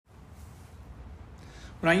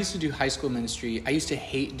When I used to do high school ministry, I used to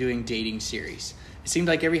hate doing dating series. It seemed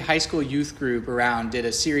like every high school youth group around did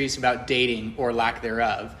a series about dating or lack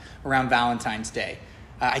thereof around Valentine's Day.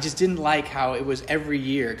 I just didn't like how it was every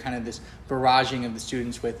year, kind of this barraging of the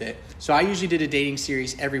students with it. So I usually did a dating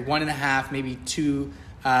series every 1.5, maybe 2,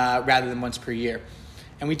 rather than once per year.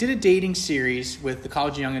 And we did a dating series with the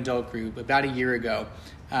college young adult group about a year ago.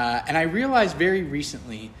 And I realized very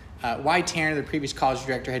recently why Tanner, the previous college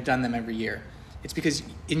director, had done them every year. It's because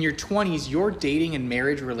in your 20s, your dating and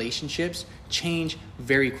marriage relationships change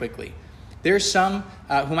very quickly. There's some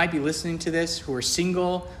who might be listening to this who were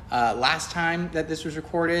single last time that this was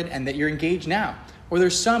recorded and that you're engaged now. Or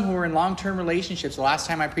there's some who are in long-term relationships, the last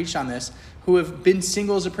time I preached on this, who have been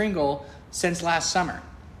single as a Pringle since last summer.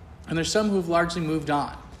 And there's some who have largely moved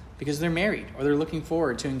on because they're married or they're looking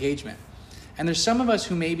forward to engagement. And there's some of us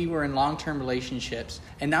who maybe were in long-term relationships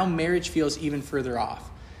and now marriage feels even further off.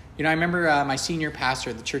 You know, I remember my senior pastor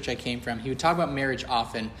at the church I came from, he would talk about marriage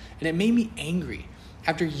often, and it made me angry.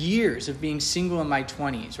 After years of being single in my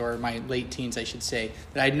 20s, or my late teens, I should say,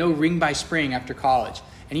 that I had no ring by spring after college.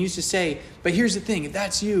 And he used to say, but here's the thing, if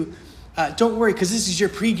that's you, don't worry, because this is your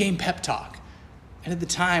pregame pep talk. And at the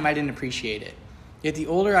time, I didn't appreciate it. Yet the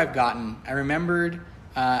older I've gotten, I remembered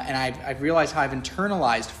and I've realized how I've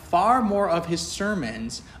internalized far more of his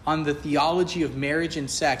sermons on the theology of marriage and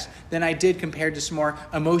sex than I did compared to some more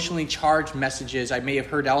emotionally charged messages I may have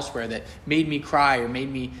heard elsewhere that made me cry or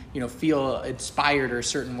made me, feel inspired or a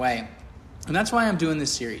certain way. And that's why I'm doing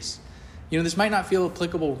this series. This might not feel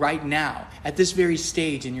applicable right now at this very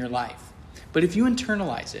stage in your life. But if you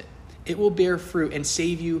internalize it, it will bear fruit and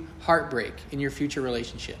save you heartbreak in your future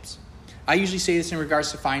relationships. I usually say this in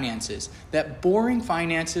regards to finances, that boring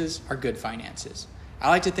finances are good finances. I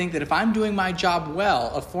like to think that if I'm doing my job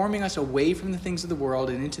well of forming us away from the things of the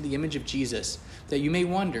world and into the image of Jesus, that you may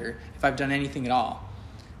wonder if I've done anything at all.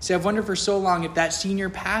 See, I've wondered for so long if that senior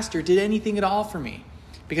pastor did anything at all for me,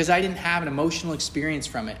 because I didn't have an emotional experience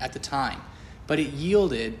from it at the time. But it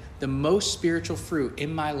yielded the most spiritual fruit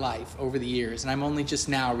in my life over the years, and I'm only just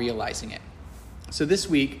now realizing it. So this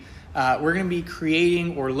week, we're going to be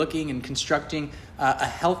creating or looking and constructing a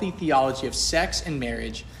healthy theology of sex and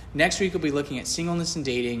marriage. Next week, we'll be looking at singleness and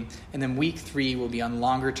dating. And then week 3 will be on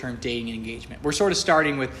longer-term dating and engagement. We're sort of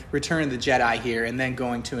starting with Return of the Jedi here and then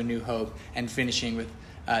going to A New Hope and finishing with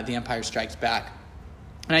The Empire Strikes Back.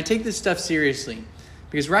 And I take this stuff seriously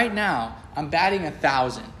because right now, I'm batting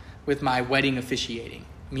 1,000 with my wedding officiating,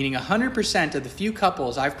 meaning 100% of the few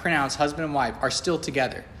couples I've pronounced husband and wife are still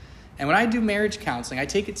together. And when I do marriage counseling, I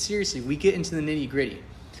take it seriously. We get into the nitty-gritty.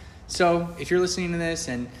 So if you're listening to this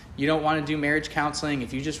and you don't want to do marriage counseling,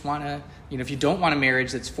 if you just want to, if you don't want a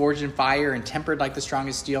marriage that's forged in fire and tempered like the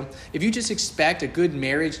strongest steel, if you just expect a good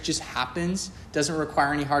marriage just happens, doesn't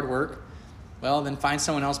require any hard work, well, then find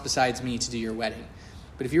someone else besides me to do your wedding.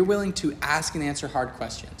 But if you're willing to ask and answer hard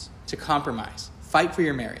questions, to compromise, fight for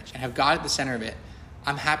your marriage, and have God at the center of it,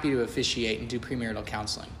 I'm happy to officiate and do premarital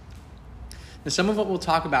counseling. Now, some of what we'll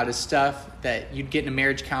talk about is stuff that you'd get in a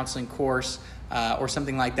marriage counseling course or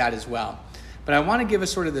something like that as well. But I want to give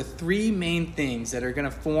us sort of the 3 main things that are going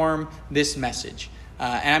to form this message.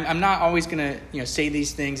 And I'm not always going to say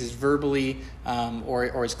these things as verbally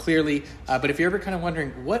or as clearly. But if you're ever kind of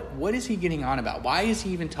wondering, what is he getting on about? Why is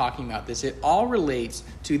he even talking about this? It all relates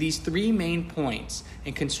to these 3 main points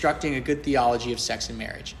in constructing a good theology of sex and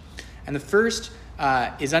marriage. And the first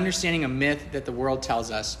is understanding a myth that the world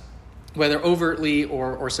tells us, whether overtly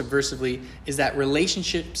or subversively, is that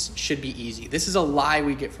relationships should be easy. This is a lie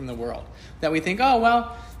we get from the world. That we think,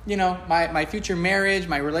 my future marriage,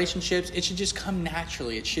 my relationships, it should just come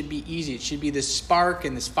naturally. It should be easy. It should be this spark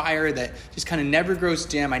and this fire that just kind of never grows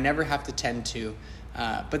dim. I never have to tend to.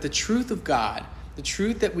 But the truth of God, the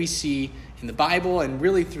truth that we see in the Bible and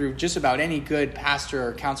really through just about any good pastor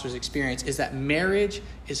or counselor's experience is that marriage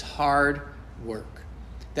is hard work.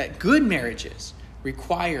 That good marriages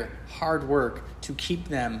require hard work to keep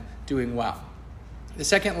them doing well. The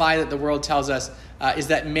second lie that the world tells us is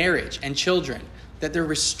that marriage and children, that they're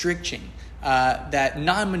restriction, that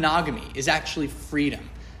non-monogamy is actually freedom.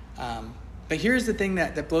 But here's the thing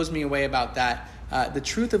that blows me away about that. The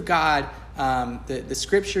truth of God, the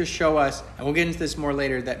scriptures show us, and we'll get into this more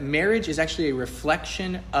later, that marriage is actually a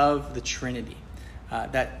reflection of the Trinity.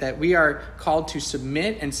 That we are called to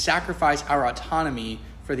submit and sacrifice our autonomy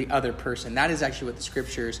for the other person. That is actually what the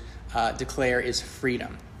scriptures declare is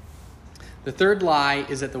freedom. The third lie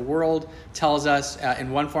is that the world tells us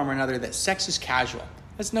in one form or another that sex is casual.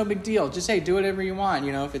 That's no big deal. Just, do whatever you want.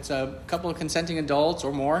 If it's a couple of consenting adults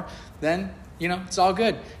or more, then, it's all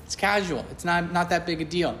good. It's casual. It's not that big a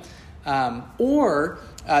deal. Or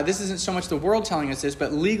this isn't so much the world telling us this,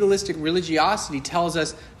 but legalistic religiosity tells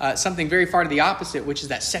us something very far to the opposite, which is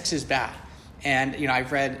that sex is bad. And,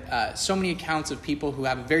 I've read so many accounts of people who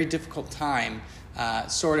have a very difficult time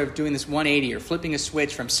sort of doing this 180 or flipping a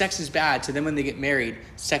switch from sex is bad to then when they get married,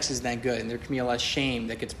 sex is then good. And there can be a lot of shame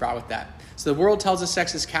that gets brought with that. So the world tells us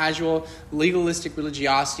sex is casual. Legalistic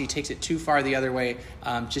religiosity takes it too far the other way,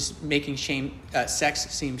 just making sex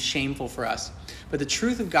seem shameful for us. But the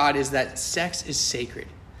truth of God is that sex is sacred,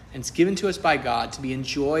 and it's given to us by God to be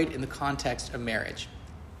enjoyed in the context of marriage.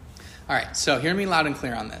 All right, so hear me loud and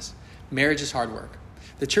clear on this. Marriage is hard work.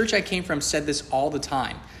 The church I came from said this all the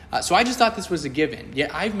time. So I just thought this was a given.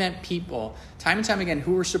 Yet I've met people time and time again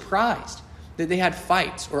who were surprised that they had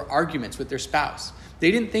fights or arguments with their spouse.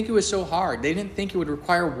 They didn't think it was so hard. They didn't think it would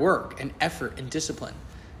require work and effort and discipline.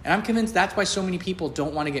 And I'm convinced that's why so many people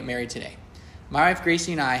don't want to get married today. My wife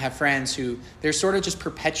Gracie and I have friends who they're sort of just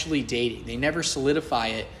perpetually dating. They never solidify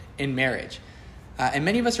it in marriage. And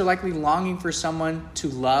many of us are likely longing for someone to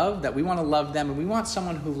love, that we want to love them, and we want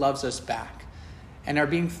someone who loves us back. And are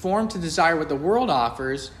being formed to desire what the world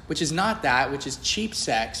offers, which is not that, which is cheap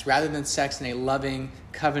sex, rather than sex in a loving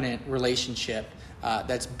covenant relationship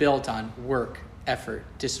that's built on work, effort,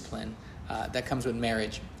 discipline that comes with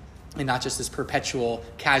marriage, and not just this perpetual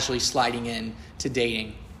casually sliding in to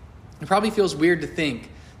dating. It probably feels weird to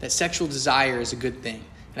think that sexual desire is a good thing.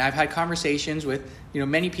 And I've had conversations with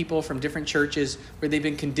many people from different churches where they've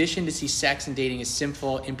been conditioned to see sex and dating as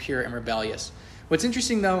sinful, impure, and rebellious. What's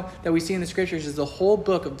interesting, though, that we see in the scriptures is the whole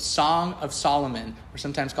book of Song of Solomon, or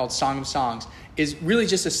sometimes called Song of Songs, is really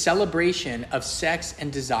just a celebration of sex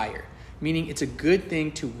and desire, meaning it's a good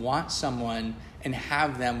thing to want someone and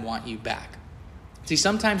have them want you back. See,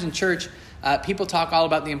 sometimes in church, people talk all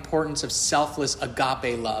about the importance of selfless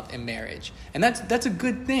agape love in marriage. And that's a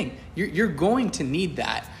good thing. You're going to need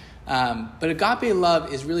that. But agape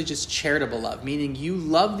love is really just charitable love, meaning you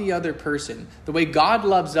love the other person the way God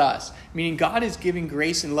loves us, meaning God is giving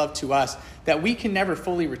grace and love to us that we can never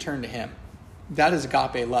fully return to him. That is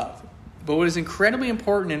agape love. But what is incredibly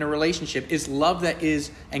important in a relationship is love that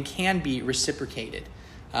is and can be reciprocated.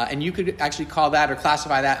 And you could actually call that or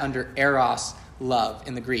classify that under eros love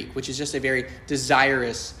in the Greek, which is just a very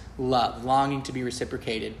desirous love, longing to be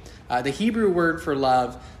reciprocated. The Hebrew word for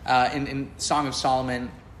love in Song of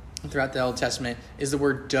Solomon throughout the Old Testament is the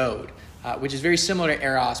word dode, which is very similar to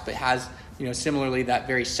eros, but has similarly that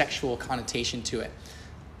very sexual connotation to it.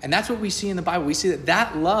 And that's what we see in the Bible. We see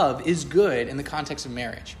that love is good in the context of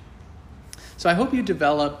marriage. So I hope you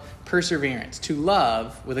develop perseverance to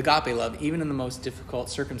love with agape love, even in the most difficult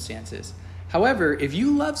circumstances. However, if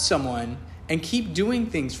you love someone and keep doing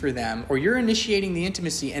things for them, or you're initiating the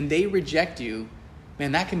intimacy and they reject you,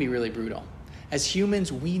 man, that can be really brutal. As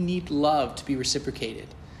humans, we need love to be reciprocated.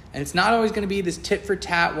 And it's not always going to be this tit for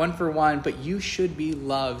tat, one for one, but you should be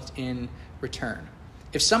loved in return.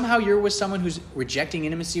 If somehow you're with someone who's rejecting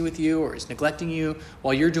intimacy with you or is neglecting you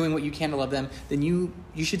while you're doing what you can to love them, then you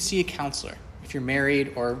should see a counselor if you're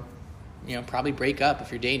married, or probably break up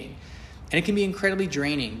if you're dating. And it can be incredibly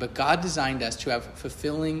draining, but God designed us to have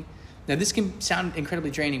fulfilling. Now this can sound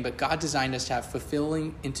incredibly draining, but God designed us to have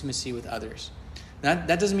fulfilling intimacy with others. Now,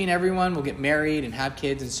 that doesn't mean everyone will get married and have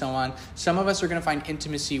kids and so on. Some of us are going to find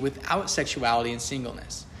intimacy without sexuality and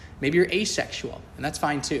singleness. Maybe you're asexual, and that's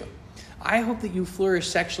fine too. I hope that you flourish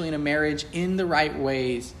sexually in a marriage in the right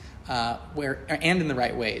ways,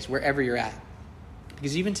 wherever you're at.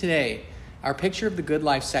 Because even today, our picture of the good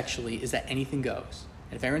life sexually is that anything goes.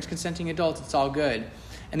 And if everyone's consenting adults, it's all good.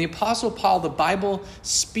 And the Apostle Paul, the Bible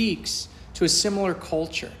speaks to a similar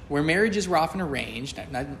culture where marriages were often arranged.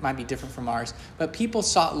 That might be different from ours, but people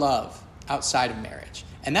sought love outside of marriage.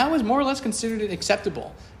 And that was more or less considered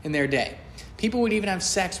acceptable in their day. People would even have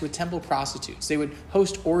sex with temple prostitutes. They would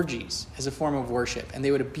host orgies as a form of worship, and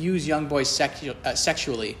they would abuse young boys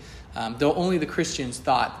sexually, though only the Christians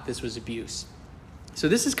thought that this was abuse. So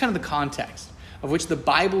this is kind of the context of which the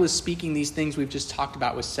Bible is speaking these things we've just talked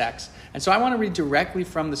about with sex. And so I want to read directly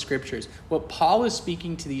from the scriptures what Paul is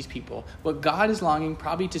speaking to these people, what God is longing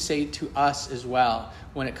probably to say to us as well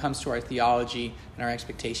when it comes to our theology and our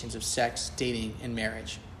expectations of sex, dating, and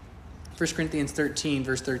marriage. 1 Corinthians 13,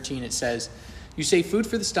 verse 13, it says, "You say food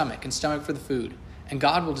for the stomach and stomach for the food, and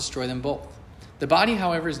God will destroy them both. The body,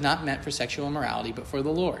 however, is not meant for sexual immorality, but for the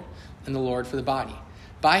Lord, and the Lord for the body.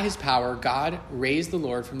 By his power, God raised the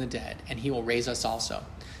Lord from the dead, and he will raise us also.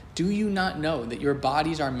 Do you not know that your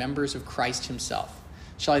bodies are members of Christ himself?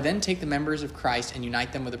 Shall I then take the members of Christ and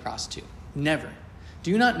unite them with a prostitute? Never.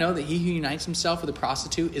 Do you not know that he who unites himself with a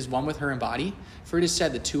prostitute is one with her in body? For it is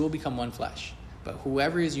said the two will become one flesh. But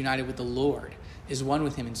whoever is united with the Lord is one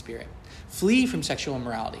with him in spirit. Flee from sexual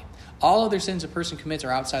immorality. All other sins a person commits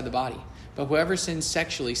are outside the body, but whoever sins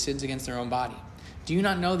sexually sins against their own body. Do you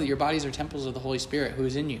not know that your bodies are temples of the Holy Spirit who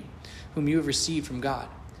is in you, whom you have received from God?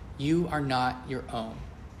 You are not your own.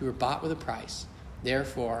 You were bought with a price.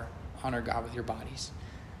 Therefore, honor God with your bodies.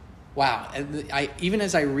 Wow. Even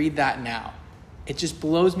as I read that now, it just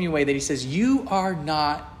blows me away that he says, you are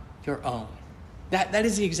not your own. That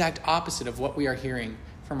is the exact opposite of what we are hearing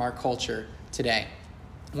from our culture today.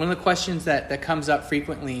 One of the questions that comes up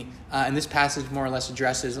frequently, and this passage more or less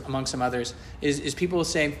addresses among some others, is people will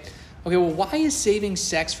say, okay, well, why is saving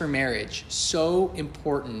sex for marriage so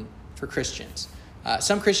important for Christians?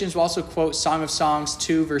 Some Christians will also quote Song of Songs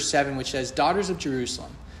 2, verse 7, which says, Daughters of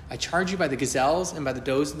Jerusalem, I charge you by the gazelles and by the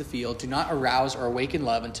does of the field, do not arouse or awaken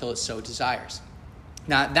love until it so desires.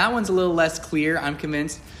 Now, that one's a little less clear, I'm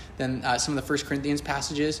convinced, than some of the 1 Corinthians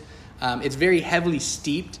passages. It's very heavily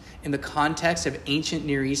steeped in the context of ancient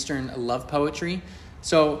Near Eastern love poetry.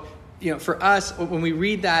 So, for us, when we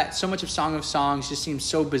read that, so much of Song of Songs just seems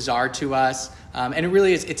so bizarre to us. And it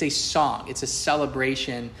really is, it's a song. It's a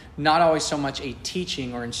celebration, not always so much a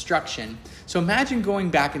teaching or instruction. So imagine going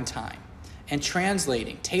back in time and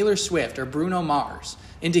translating Taylor Swift or Bruno Mars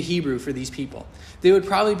into Hebrew for these people. They would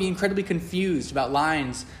probably be incredibly confused about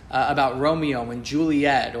lines about Romeo and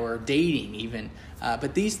Juliet or dating even.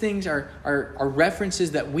 But these things are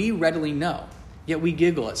references that we readily know. Yet we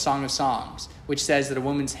giggle at Song of Songs, which says that a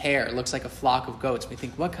woman's hair looks like a flock of goats. We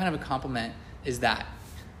think, what kind of a compliment is that?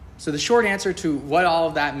 So the short answer to what all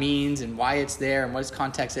of that means and why it's there and what its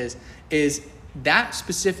context is that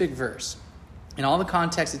specific verse, and all the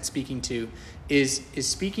context it's speaking to, is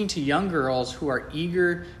speaking to young girls who are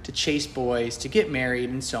eager to chase boys, to get married,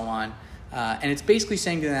 and so on. And it's basically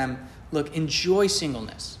saying to them, look, enjoy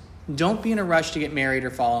singleness. Don't be in a rush to get married or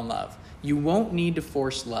fall in love. You won't need to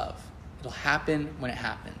force love. It'll happen when it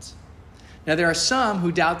happens. Now, there are some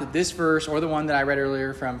who doubt that this verse, or the one that I read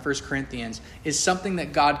earlier from 1 Corinthians, is something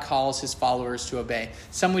that God calls his followers to obey.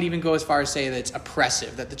 Some would even go as far as say that it's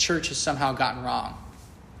oppressive, that the church has somehow gotten wrong.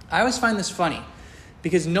 I always find this funny,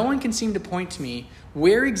 because no one can seem to point to me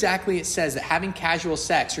where exactly it says that having casual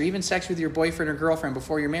sex, or even sex with your boyfriend or girlfriend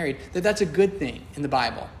before you're married, that's a good thing in the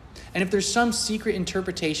Bible. And if there's some secret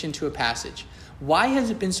interpretation to a passage, why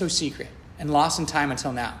has it been so secret and lost in time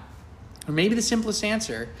until now? Or maybe the simplest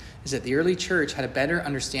answer is that the early church had a better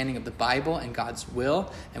understanding of the Bible and God's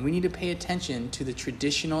will, and we need to pay attention to the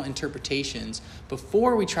traditional interpretations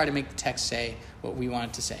before we try to make the text say what we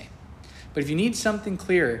want it to say. But if you need something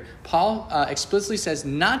clearer, Paul explicitly says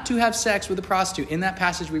not to have sex with a prostitute in that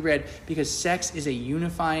passage we read, because sex is a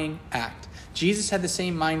unifying act. Jesus had the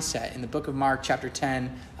same mindset in the book of Mark, chapter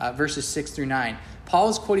 10, verses 6 through 9. Paul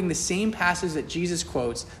is quoting the same passage that Jesus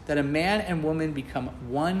quotes, that a man and woman become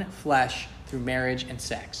one flesh through marriage and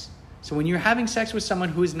sex. So when you're having sex with someone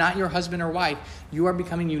who is not your husband or wife, you are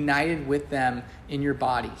becoming united with them in your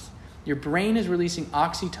bodies. Your brain is releasing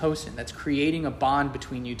oxytocin that's creating a bond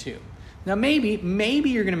between you two. Now maybe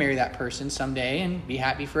you're going to marry that person someday and be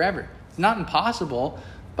happy forever. It's not impossible,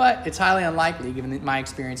 but it's highly unlikely given my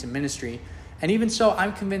experience in ministry. And even so,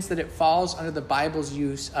 I'm convinced that it falls under the Bible's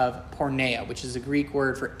use of porneia, which is a Greek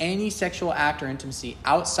word for any sexual act or intimacy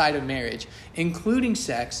outside of marriage, including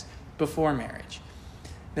sex before marriage.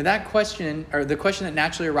 Now that question, or the question that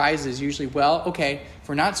naturally arises is usually, well, okay, if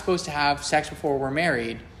we're not supposed to have sex before we're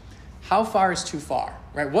married, how far is too far,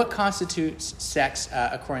 right? What constitutes sex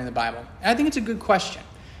according to the Bible? And I think it's a good question.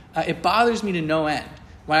 It bothers me to no end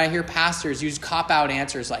when I hear pastors use cop-out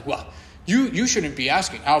answers like, well, you shouldn't be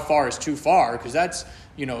asking how far is too far, because that's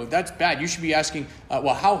bad. You should be asking,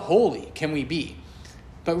 well, how holy can we be?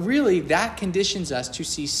 But really, that conditions us to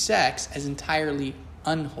see sex as entirely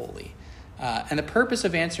unholy. And the purpose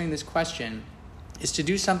of answering this question is to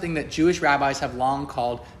do something that Jewish rabbis have long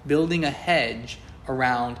called building a hedge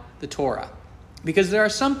around the Torah. Because there are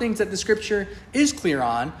some things that the scripture is clear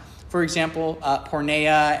on. For example,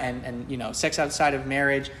 porneia and sex outside of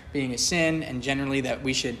marriage being a sin, and generally that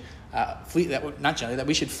we should that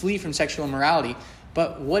we should flee from sexual immorality.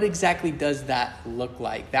 But what exactly does that look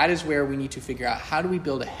like? That is where we need to figure out, how do we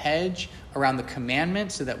build a hedge around the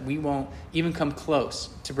commandment so that we won't even come close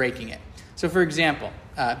to breaking it? So for example,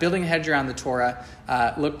 building a hedge around the Torah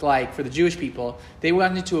looked like, for the Jewish people, they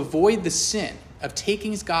wanted to avoid the sin of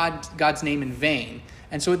taking God's name in vain.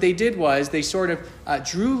 And so what they did was they sort of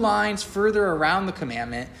drew lines further around the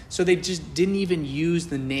commandment, so they just didn't even use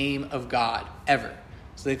the name of God ever.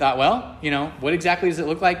 So they thought, well, what exactly does it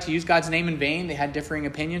look like to use God's name in vain? They had differing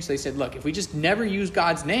opinions. So they said, look, if we just never use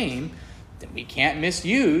God's name, then we can't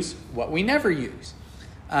misuse what we never use.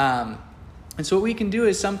 And so what we can do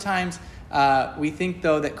is sometimes We think,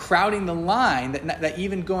 though, that crowding the line, that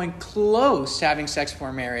even going close to having sex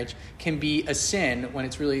before marriage can be a sin when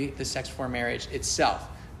it's really the sex before marriage itself.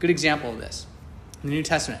 Good example of this. In the New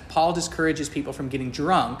Testament, Paul discourages people from getting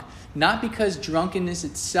drunk, not because drunkenness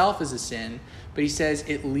itself is a sin, but he says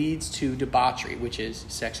it leads to debauchery, which is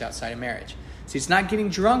sex outside of marriage. See, it's not getting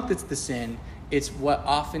drunk that's the sin, it's what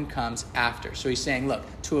often comes after. So he's saying, look,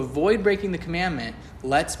 to avoid breaking the commandment,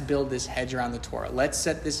 let's build this hedge around the Torah. Let's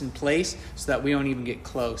set this in place so that we don't even get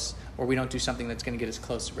close, or we don't do something that's going to get us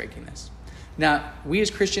close to breaking this. Now, we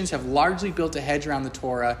as Christians have largely built a hedge around the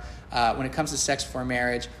Torah when it comes to sex before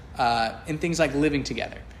marriage in things like living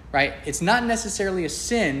together, right? It's not necessarily a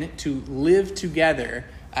sin to live together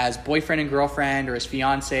as boyfriend and girlfriend or as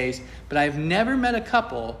fiancés, but I've never met a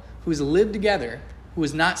couple who's lived together who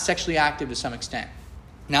is not sexually active to some extent.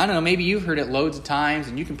 Now, I don't know, maybe you've heard it loads of times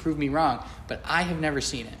and you can prove me wrong, but I have never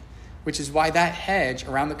seen it, which is why that hedge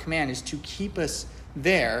around the command is to keep us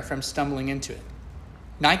there from stumbling into it.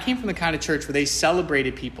 Now, I came from the kind of church where they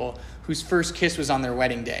celebrated people whose first kiss was on their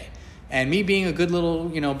wedding day. And me being a good little,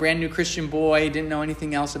 brand new Christian boy, didn't know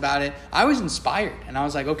anything else about it, I was inspired. And I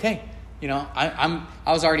was like, okay, I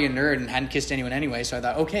was already a nerd and hadn't kissed anyone anyway, so I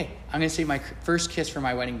thought, okay, I'm going to save my first kiss for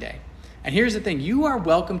my wedding day. And here's the thing, you are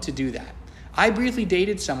welcome to do that. I briefly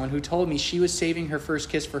dated someone who told me she was saving her first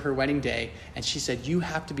kiss for her wedding day, and she said, you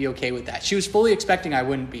have to be okay with that. She was fully expecting I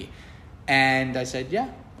wouldn't be. And I said,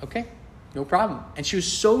 yeah, okay, no problem. And she was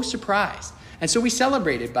so surprised. And so we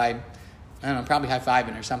celebrated by, probably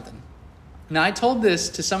high-fiving or something. Now, I told this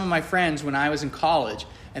to some of my friends when I was in college,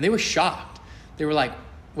 and they were shocked. They were like,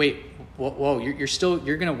 wait, whoa,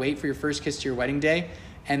 you're going to wait for your first kiss to your wedding day?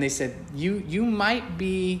 And they said, you might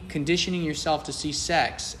be conditioning yourself to see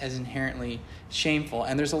sex as inherently shameful.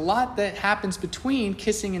 And there's a lot that happens between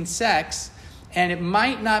kissing and sex, and it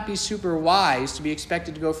might not be super wise to be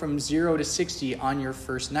expected to go from 0 to 60 on your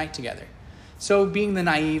first night together. So being the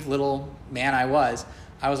naive little man I was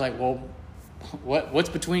like, well, what's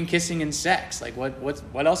between kissing and sex? Like,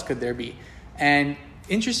 what else could there be? And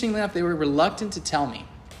interestingly enough, they were reluctant to tell me.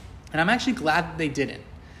 And I'm actually glad that they didn't,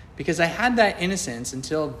 because I had that innocence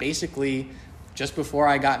until basically just before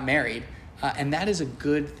I got married. And that is a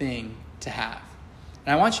good thing to have.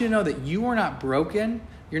 And I want you to know that you are not broken.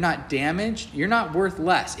 You're not damaged. You're not worth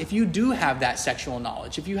less. If you do have that sexual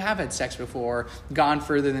knowledge, if you have had sex before, gone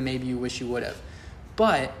further than maybe you wish you would have.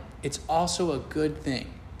 But it's also a good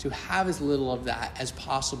thing to have as little of that as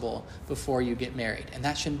possible before you get married. And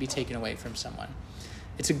that shouldn't be taken away from someone.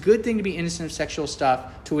 It's a good thing to be innocent of sexual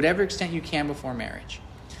stuff to whatever extent you can before marriage.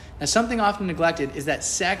 Now, something often neglected is that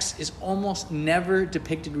sex is almost never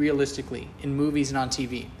depicted realistically in movies and on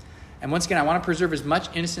TV. And once again, I want to preserve as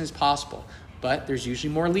much innocence as possible, but there's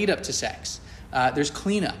usually more lead up to sex. There's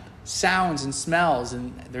cleanup, sounds and smells,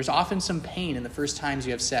 and there's often some pain in the first times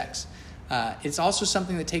you have sex. It's also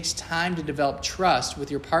something that takes time to develop trust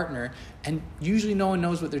with your partner, and usually no one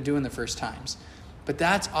knows what they're doing the first times. But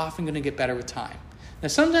that's often going to get better with time. Now,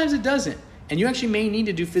 sometimes it doesn't, and you actually may need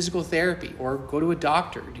to do physical therapy or go to a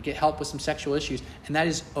doctor to get help with some sexual issues, and that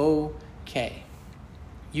is okay.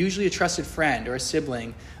 Usually a trusted friend or a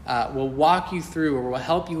sibling will walk you through or will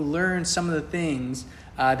help you learn some of the things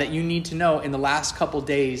that you need to know in the last couple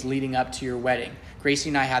days leading up to your wedding. Gracie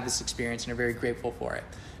and I had this experience and are very grateful for it.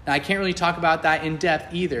 Now, I can't really talk about that in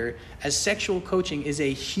depth either, as sexual coaching is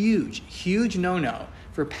a huge no-no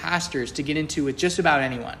for pastors to get into with just about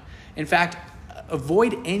anyone. In fact,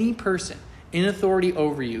 avoid any person in authority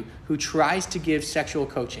over you who tries to give sexual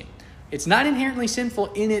coaching. It's not inherently sinful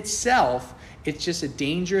in itself. It's just a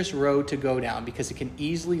dangerous road to go down because it can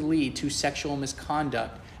easily lead to sexual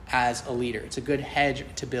misconduct as a leader. It's a good hedge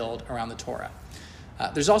to build around the Torah.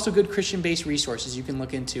 There's also good Christian-based resources you can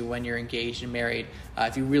look into when you're engaged and married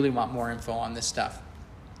if you really want more info on this stuff.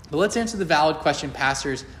 But let's answer the valid question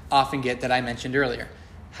pastors often get that I mentioned earlier.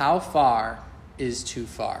 How far is too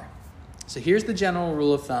far? So here's the general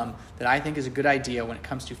rule of thumb that I think is a good idea when it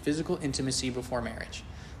comes to physical intimacy before marriage.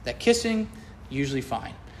 That kissing, usually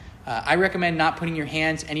fine. I recommend not putting your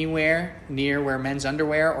hands anywhere near where men's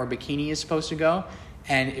underwear or bikini is supposed to go.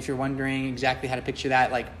 And if you're wondering exactly how to picture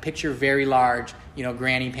that, like picture very large,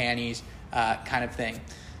 granny panties kind of thing.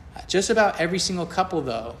 Just about every single couple,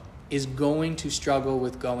 though, is going to struggle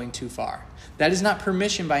with going too far. That is not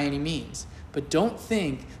permission by any means. But don't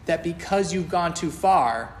think that because you've gone too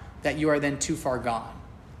far, that you are then too far gone.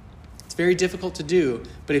 It's very difficult to do,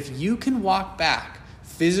 but if you can walk back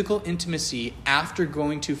physical intimacy after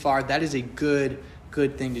going too far, that is a good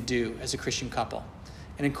thing to do as a Christian couple.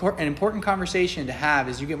 An important conversation to have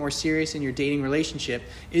as you get more serious in your dating relationship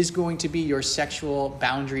is going to be your sexual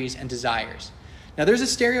boundaries and desires. Now, there's a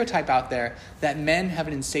stereotype out there that men have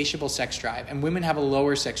an insatiable sex drive and women have a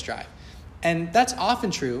lower sex drive. And that's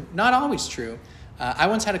often true, not always true. I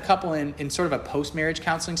once had a couple in sort of a post-marriage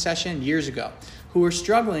counseling session years ago who were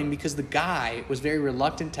struggling because the guy was very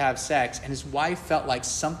reluctant to have sex and his wife felt like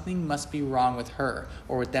something must be wrong with her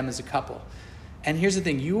or with them as a couple. And here's the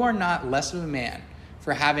thing, you are not less of a man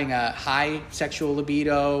for having a high sexual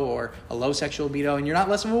libido or a low sexual libido, and you're not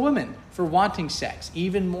less of a woman for wanting sex,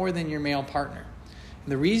 even more than your male partner.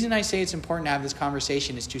 And the reason I say it's important to have this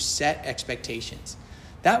conversation is to set expectations.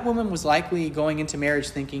 That woman was likely going into marriage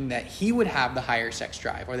thinking that he would have the higher sex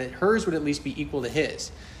drive or that hers would at least be equal to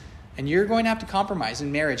his. And you're going to have to compromise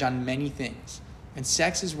in marriage on many things. And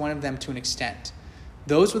sex is one of them to an extent.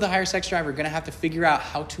 Those with a higher sex drive are going to have to figure out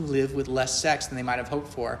how to live with less sex than they might have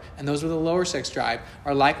hoped for. And those with a lower sex drive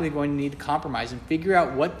are likely going to need to compromise and figure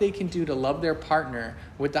out what they can do to love their partner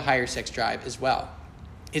with the higher sex drive as well.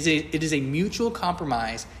 It is a mutual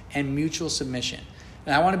compromise and mutual submission.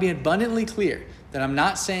 And I want to be abundantly clear that I'm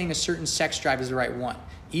not saying a certain sex drive is the right one.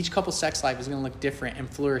 Each couple's sex life is going to look different and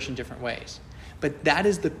flourish in different ways. But that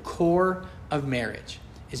is the core of marriage,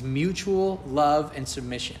 is mutual love and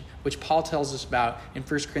submission, which Paul tells us about in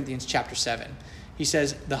 1 Corinthians chapter 7. He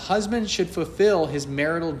says, the husband should fulfill his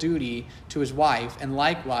marital duty to his wife, and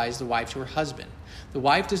likewise the wife to her husband. The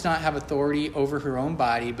wife does not have authority over her own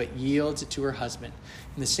body, but yields it to her husband.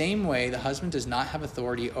 In the same way, the husband does not have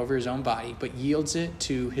authority over his own body, but yields it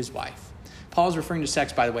to his wife. Paul is referring to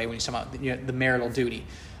sex, by the way, when he's talking about the marital duty.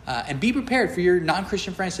 And be prepared for your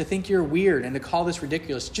non-Christian friends to think you're weird and to call this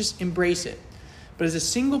ridiculous. Just embrace it. But as a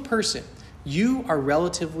single person, you are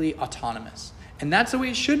relatively autonomous. And that's the way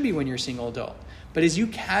it should be when you're a single adult. But as you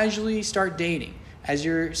casually start dating, as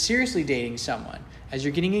you're seriously dating someone, as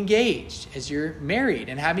you're getting engaged, as you're married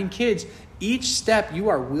and having kids, each step you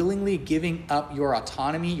are willingly giving up your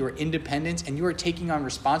autonomy, your independence, and you are taking on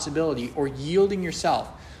responsibility or yielding yourself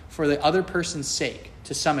for the other person's sake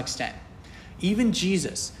to some extent. Even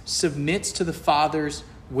Jesus submits to the Father's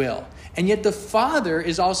will. And yet the Father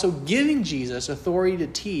is also giving Jesus authority to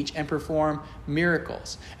teach and perform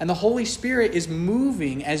miracles. And the Holy Spirit is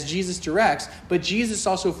moving as Jesus directs, but Jesus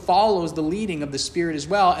also follows the leading of the Spirit as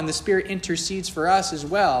well, and the Spirit intercedes for us as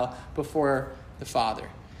well before the Father.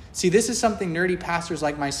 See, this is something nerdy pastors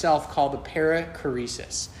like myself call the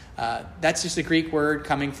perichoresis. That's just a Greek word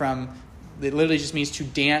coming from, it literally just means to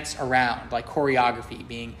dance around, like choreography,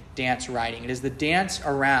 being dance writing. It is the dance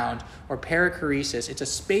around, or perichoresis. It's a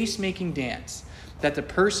space-making dance that the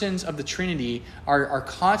persons of the Trinity are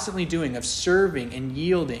constantly doing, of serving and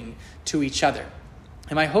yielding to each other.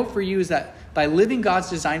 And my hope for you is that by living God's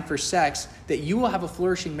design for sex, that you will have a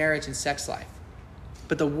flourishing marriage and sex life.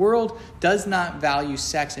 But the world does not value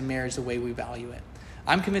sex and marriage the way we value it.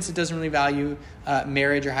 I'm convinced it doesn't really value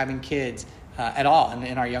marriage or having kids at all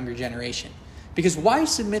in our younger generation. Because why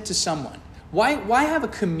submit to someone? Why have a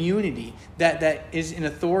community that is in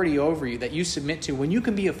authority over you, that you submit to, when you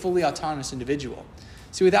can be a fully autonomous individual?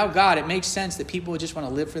 See, without God, it makes sense that people would just want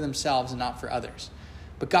to live for themselves and not for others.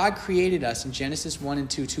 But God created us in Genesis 1 and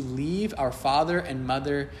 2 to leave our father and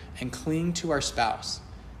mother and cling to our spouse.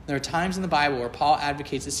 There are times in the Bible where Paul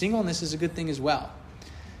advocates that singleness is a good thing as well.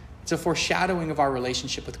 It's a foreshadowing of our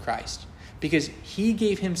relationship with Christ, because he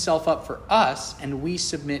gave himself up for us and we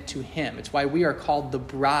submit to him. It's why we are called the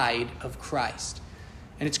bride of Christ.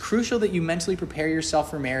 And it's crucial that you mentally prepare yourself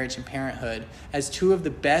for marriage and parenthood as two of the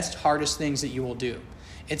best, hardest things that you will do.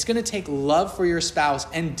 It's going to take love for your spouse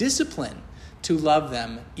and discipline to love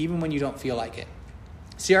them even when you don't feel like it.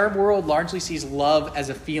 See, our world largely sees love as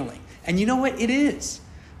a feeling. And you know what? It is.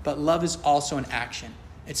 But love is also an action.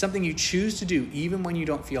 It's something you choose to do even when you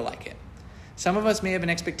don't feel like it. Some of us may have an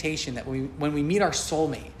expectation that when we meet our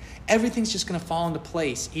soulmate, everything's just going to fall into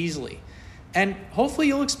place easily. And hopefully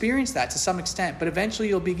you'll experience that to some extent, but eventually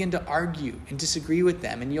you'll begin to argue and disagree with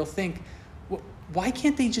them, and you'll think, well, why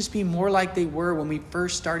can't they just be more like they were when we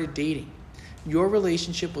first started dating? Your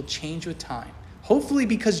relationship will change with time, hopefully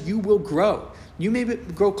because you will grow. You may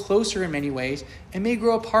grow closer in many ways and may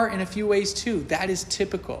grow apart in a few ways too. That is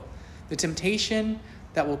typical. The temptation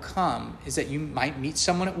that will come is that you might meet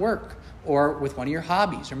someone at work or with one of your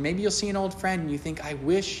hobbies, or maybe you'll see an old friend and you think, I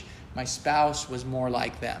wish my spouse was more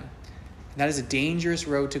like them. And that is a dangerous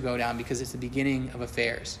road to go down because it's the beginning of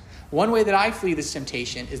affairs. One way that I flee this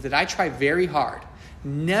temptation is that I try very hard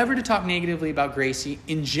never to talk negatively about Gracie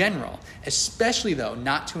in general, especially though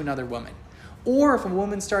not to another woman. Or if a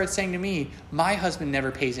woman starts saying to me, my husband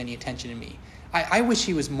never pays any attention to me, I wish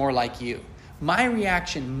he was more like you. My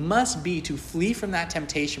reaction must be to flee from that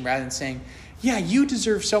temptation rather than saying, yeah, you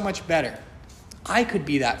deserve so much better. I could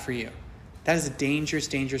be that for you. That is a dangerous,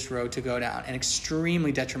 dangerous road to go down and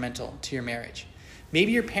extremely detrimental to your marriage.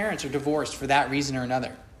 Maybe your parents are divorced for that reason or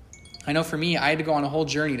another. I know for me, I had to go on a whole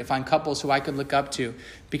journey to find couples who I could look up to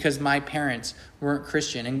because my parents weren't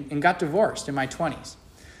Christian and got divorced in my 20s.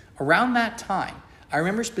 Around that time, I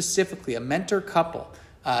remember specifically a mentor couple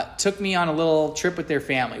took me on a little trip with their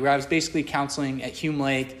family where I was basically counseling at Hume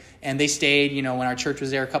Lake, and they stayed, when our church was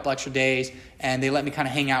there, a couple extra days, and they let me kind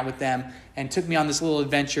of hang out with them and took me on this little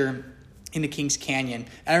adventure into Kings Canyon.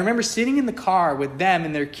 And I remember sitting in the car with them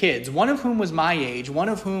and their kids, one of whom was my age, one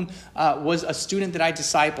of whom was a student that I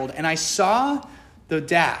discipled. And I saw the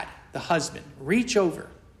dad, the husband, reach over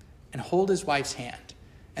and hold his wife's hand.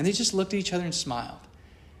 And they just looked at each other and smiled.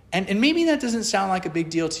 And maybe that doesn't sound like a big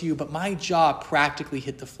deal to you, but my jaw practically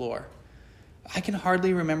hit the floor. I can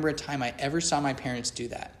hardly remember a time I ever saw my parents do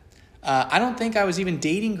that. I don't think I was even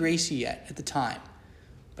dating Gracie yet at the time.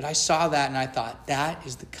 But I saw that and I thought, that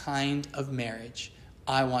is the kind of marriage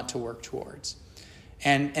I want to work towards.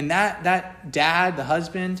 And that dad, the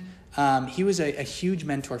husband, he was a huge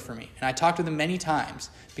mentor for me. And I talked with him many times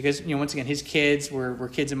because, once again, his kids were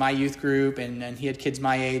kids in my youth group, and he had kids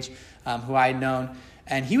my age who I had known.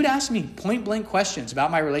 And he would ask me point-blank questions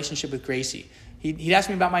about my relationship with Gracie. He'd ask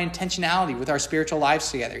me about my intentionality with our spiritual lives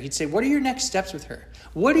together. He'd say, what are your next steps with her?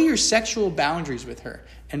 What are your sexual boundaries with her?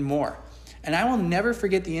 And more. And I will never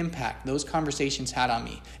forget the impact those conversations had on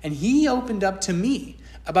me. And he opened up to me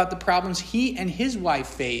about the problems he and his wife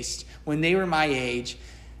faced when they were my age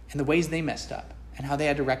and the ways they messed up and how they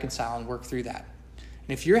had to reconcile and work through that. And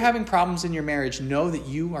if you're having problems in your marriage, know that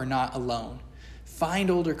you are not alone. Find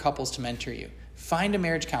older couples to mentor you. Find a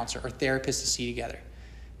marriage counselor or therapist to see together.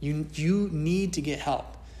 You need to get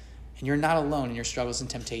help. And you're not alone in your struggles and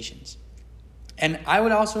temptations. And I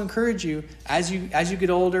would also encourage you, as you get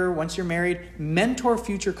older, once you're married, mentor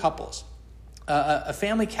future couples. A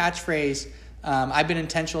family catchphrase I've been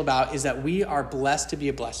intentional about is that we are blessed to be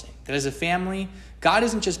a blessing. That as a family, God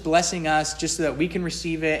isn't just blessing us just so that we can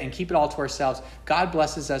receive it and keep it all to ourselves. God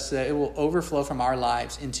blesses us so that it will overflow from our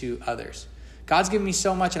lives into others. God's given me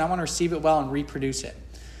so much, and I want to receive it well and reproduce it.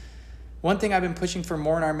 One thing I've been pushing for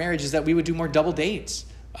more in our marriage is that we would do more double dates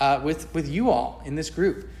with you all in this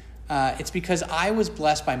group. It's because I was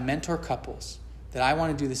blessed by mentor couples that I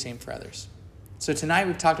want to do the same for others. So tonight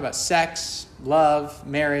we've talked about sex, love,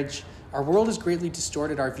 marriage. Our world has greatly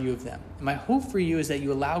distorted our view of them. And my hope for you is that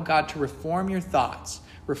you allow God to reform your thoughts,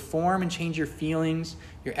 reform and change your feelings,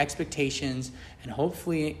 your expectations, and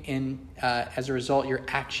hopefully as a result, your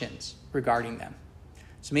actions regarding them.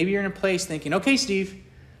 So maybe you're in a place thinking, okay, Steve,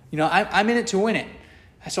 I'm in it to win it.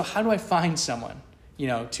 So how do I find someone,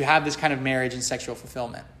 to have this kind of marriage and sexual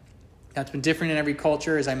fulfillment? That's been different in every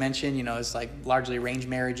culture. As I mentioned, it's like largely arranged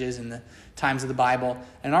marriages in the times of the Bible.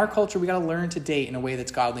 And in our culture, we got to learn to date in a way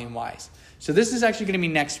that's godly and wise. So this is actually going to be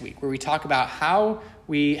next week, where we talk about how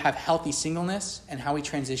we have healthy singleness and how we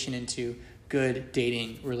transition into good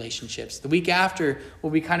dating relationships. The week after,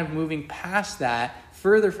 we'll be kind of moving past that,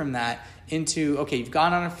 further from that, into, okay, you've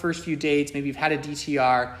gone on a first few dates, maybe you've had a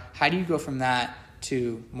DTR. How do you go from that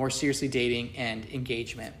to more seriously dating and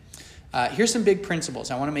engagement? Here's some big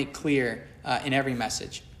principles I want to make clear in every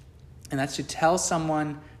message. And that's to tell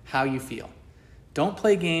someone how you feel. Don't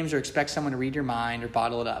play games or expect someone to read your mind or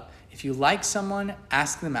bottle it up. If you like someone,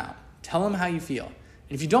 ask them out. Tell them how you feel. And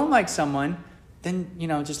if you don't like someone, then,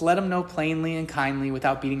 just let them know plainly and kindly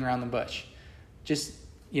without beating around the bush. Just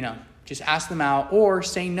ask them out or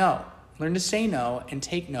say no. Learn to say no and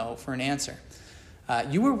take no for an answer.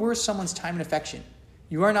 You are worth someone's time and affection.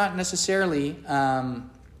 You are not necessarily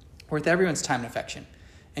worth everyone's time and affection.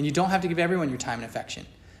 And you don't have to give everyone your time and affection.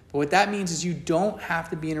 But what that means is you don't have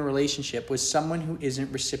to be in a relationship with someone who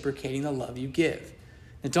isn't reciprocating the love you give.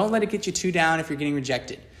 Now, don't let it get you too down if you're getting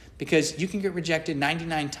rejected, because you can get rejected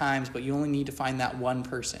 99 times, but you only need to find that one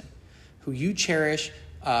person who you cherish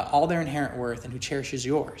all their inherent worth and who cherishes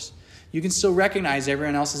yours. You can still recognize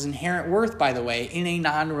everyone else's inherent worth, by the way, in a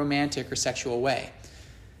non-romantic or sexual way.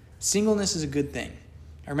 Singleness is a good thing.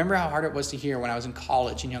 I remember how hard it was to hear when I was in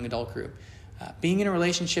college and young adult group. Being in a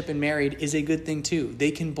relationship and married is a good thing too.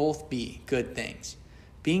 They can both be good things.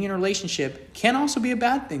 Being in a relationship can also be a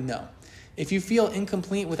bad thing though. If you feel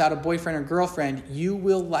incomplete without a boyfriend or girlfriend, you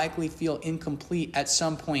will likely feel incomplete at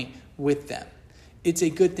some point with them. It's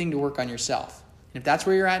a good thing to work on yourself. And if that's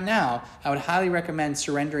where you're at now, I would highly recommend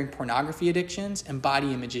surrendering pornography addictions and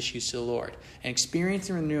body image issues to the Lord and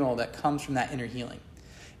experiencing renewal that comes from that inner healing.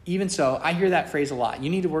 Even so, I hear that phrase a lot.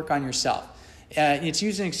 You need to work on yourself. It's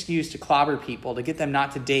used as an excuse to clobber people, to get them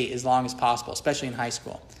not to date as long as possible, especially in high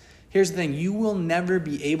school. Here's the thing. You will never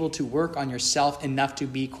be able to work on yourself enough to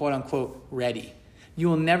be, quote unquote, ready. You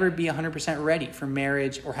will never be 100% ready for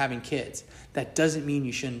marriage or having kids. That doesn't mean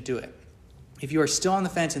you shouldn't do it. If you are still on the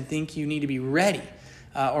fence and think you need to be ready,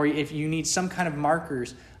 or if you need some kind of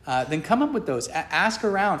markers, then come up with those. Ask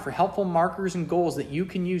around for helpful markers and goals that you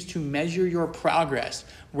can use to measure your progress,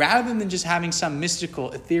 rather than just having some mystical,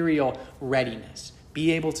 ethereal readiness.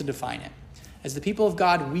 Be able to define it. As the people of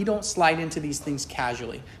God, we don't slide into these things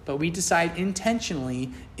casually, but we decide intentionally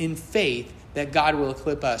in faith that God will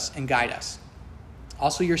equip us and guide us.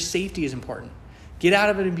 Also, your safety is important. Get out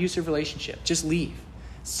of an abusive relationship. Just leave.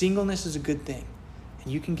 Singleness is a good thing,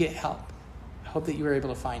 and you can get help. I hope that you are able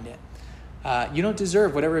to find it. You don't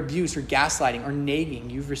deserve whatever abuse or gaslighting or nagging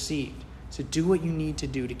you've received. So do what you need to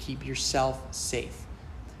do to keep yourself safe.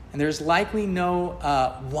 And there's likely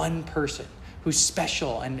no one person who's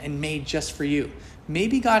special and made just for you.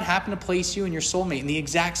 Maybe God happened to place you and your soulmate in the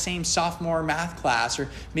exact same sophomore math class, or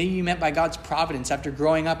maybe you met by God's providence after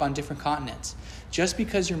growing up on different continents. Just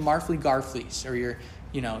because your marfly garflies or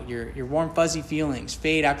your warm fuzzy feelings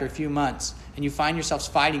fade after a few months and you find yourselves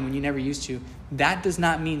fighting when you never used to, that does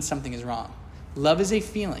not mean something is wrong. Love is a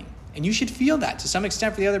feeling, and you should feel that to some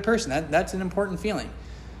extent for the other person. That's an important feeling.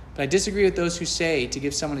 But I disagree with those who say to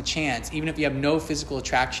give someone a chance, even if you have no physical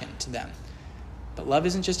attraction to them. But love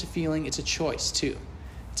isn't just a feeling, it's a choice too.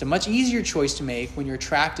 It's a much easier choice to make when you're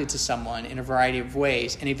attracted to someone in a variety of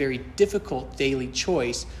ways, and a very difficult daily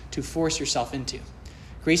choice to force yourself into.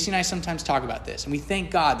 Gracie and I sometimes talk about this, and we thank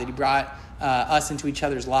God that he brought us into each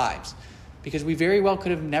other's lives, because we very well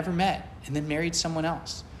could have never met and then married someone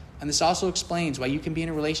else. And this also explains why you can be in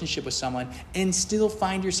a relationship with someone and still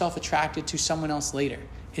find yourself attracted to someone else later.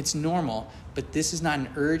 It's normal, but this is not an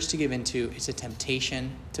urge to give into, it's a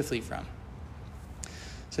temptation to flee from.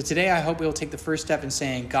 So today I hope we will take the first step in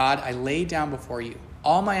saying, God, I lay down before you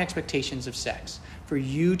all my expectations of sex for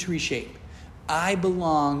you to reshape. I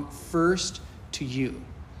belong first to you,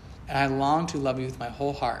 and I long to love you with my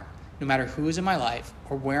whole heart, no matter who is in my life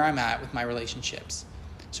or where I'm at with my relationships.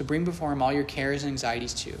 So bring before him all your cares and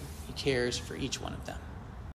anxieties too. He cares for each one of them.